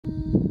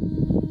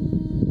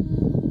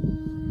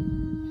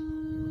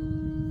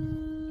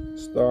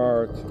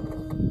Start.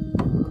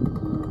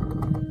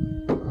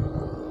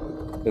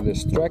 It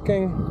is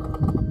tracking.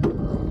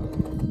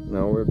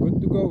 Now we're good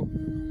to go.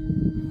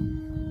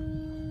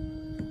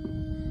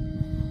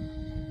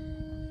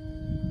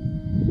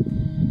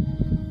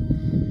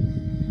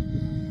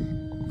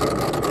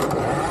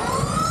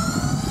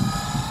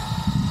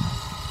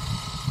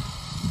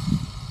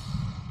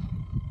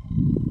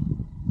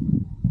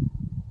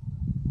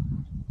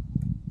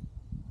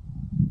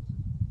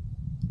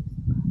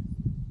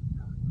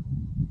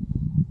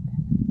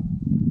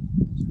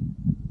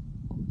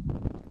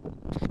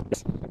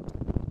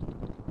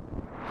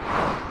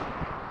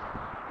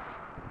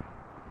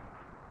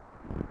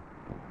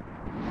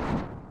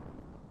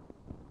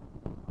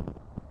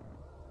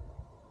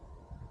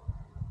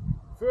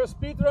 First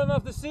speedrun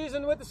of the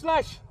season with the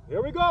Slash.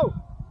 Here we go!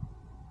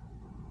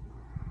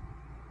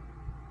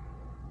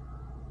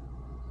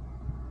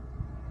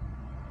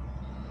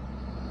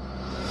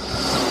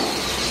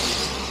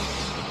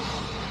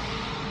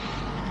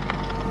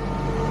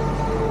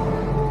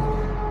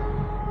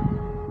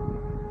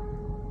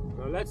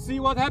 Now let's see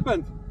what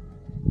happened.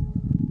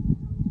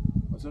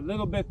 It was a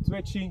little bit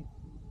twitchy.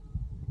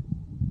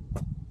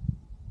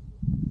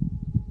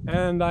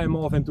 And I'm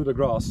off into the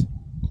grass.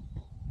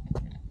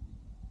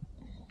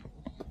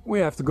 We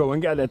have to go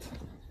and get it.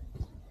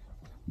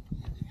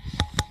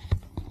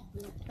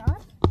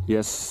 Start?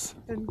 Yes.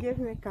 Then give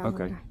me a camera.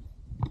 Okay.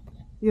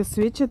 You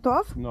switch it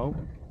off? No.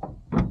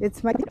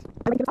 It's my...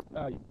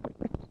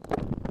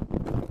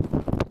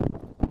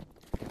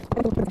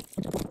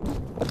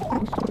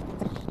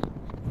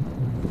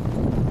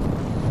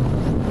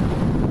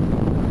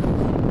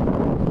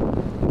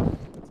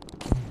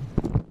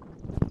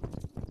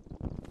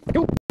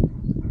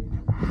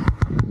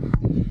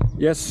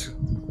 Yes.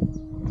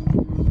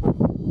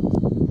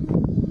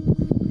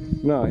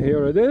 Now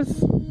here it is,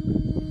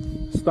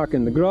 stuck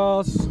in the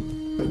grass.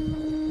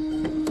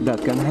 That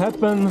can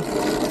happen.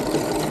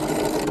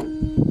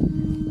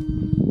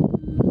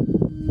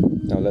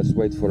 Now let's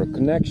wait for a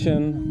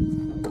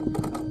connection.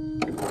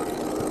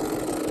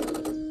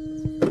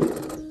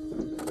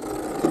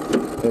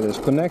 It is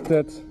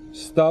connected.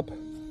 Stop.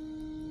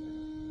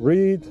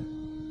 Read.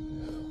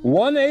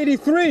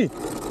 183!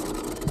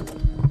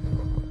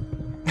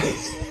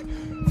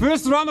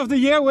 First run of the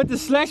year with the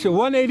Slash,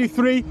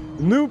 183,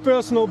 new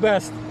personal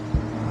best.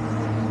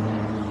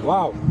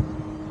 Wow.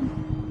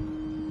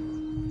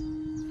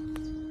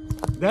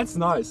 That's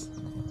nice.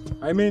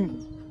 I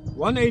mean,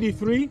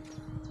 183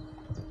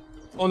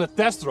 on a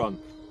test run.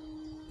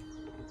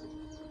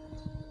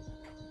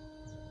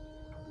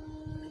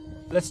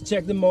 Let's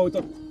check the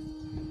motor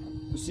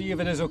to see if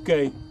it is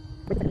okay.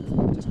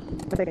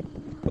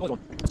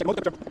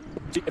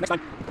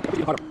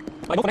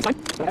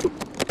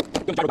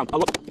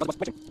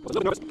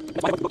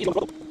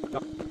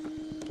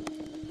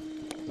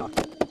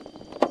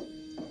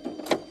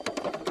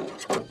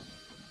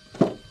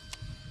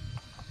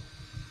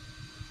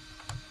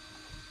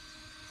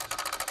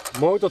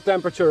 Motor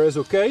temperature is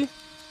okay.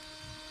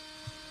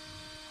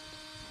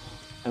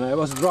 And I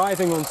was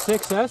driving on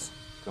 6S.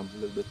 Come a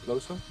little bit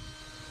closer.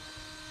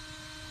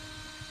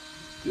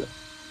 Yeah.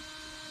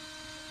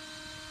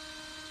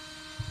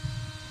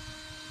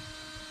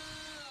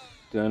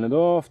 Turn it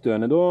off,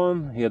 turn it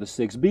on. Hear the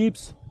 6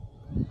 beeps.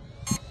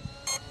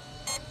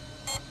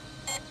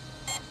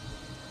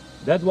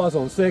 That was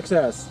on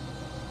 6S.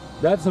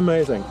 That's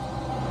amazing.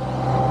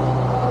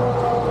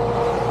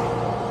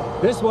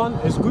 This one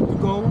is good to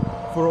go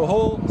for a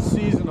whole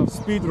season of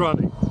speed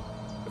running,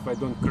 if I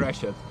don't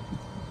crash it,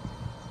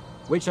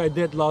 which I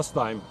did last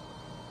time.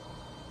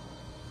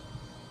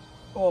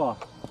 Oh,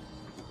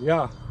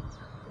 yeah,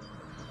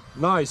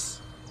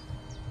 nice.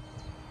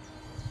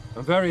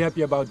 I'm very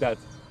happy about that.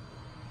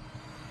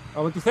 I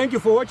want to thank you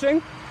for watching.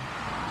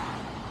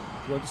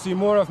 If you want to see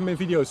more of my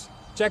videos,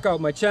 check out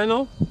my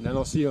channel, and then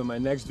I'll see you in my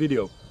next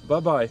video. Bye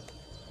bye.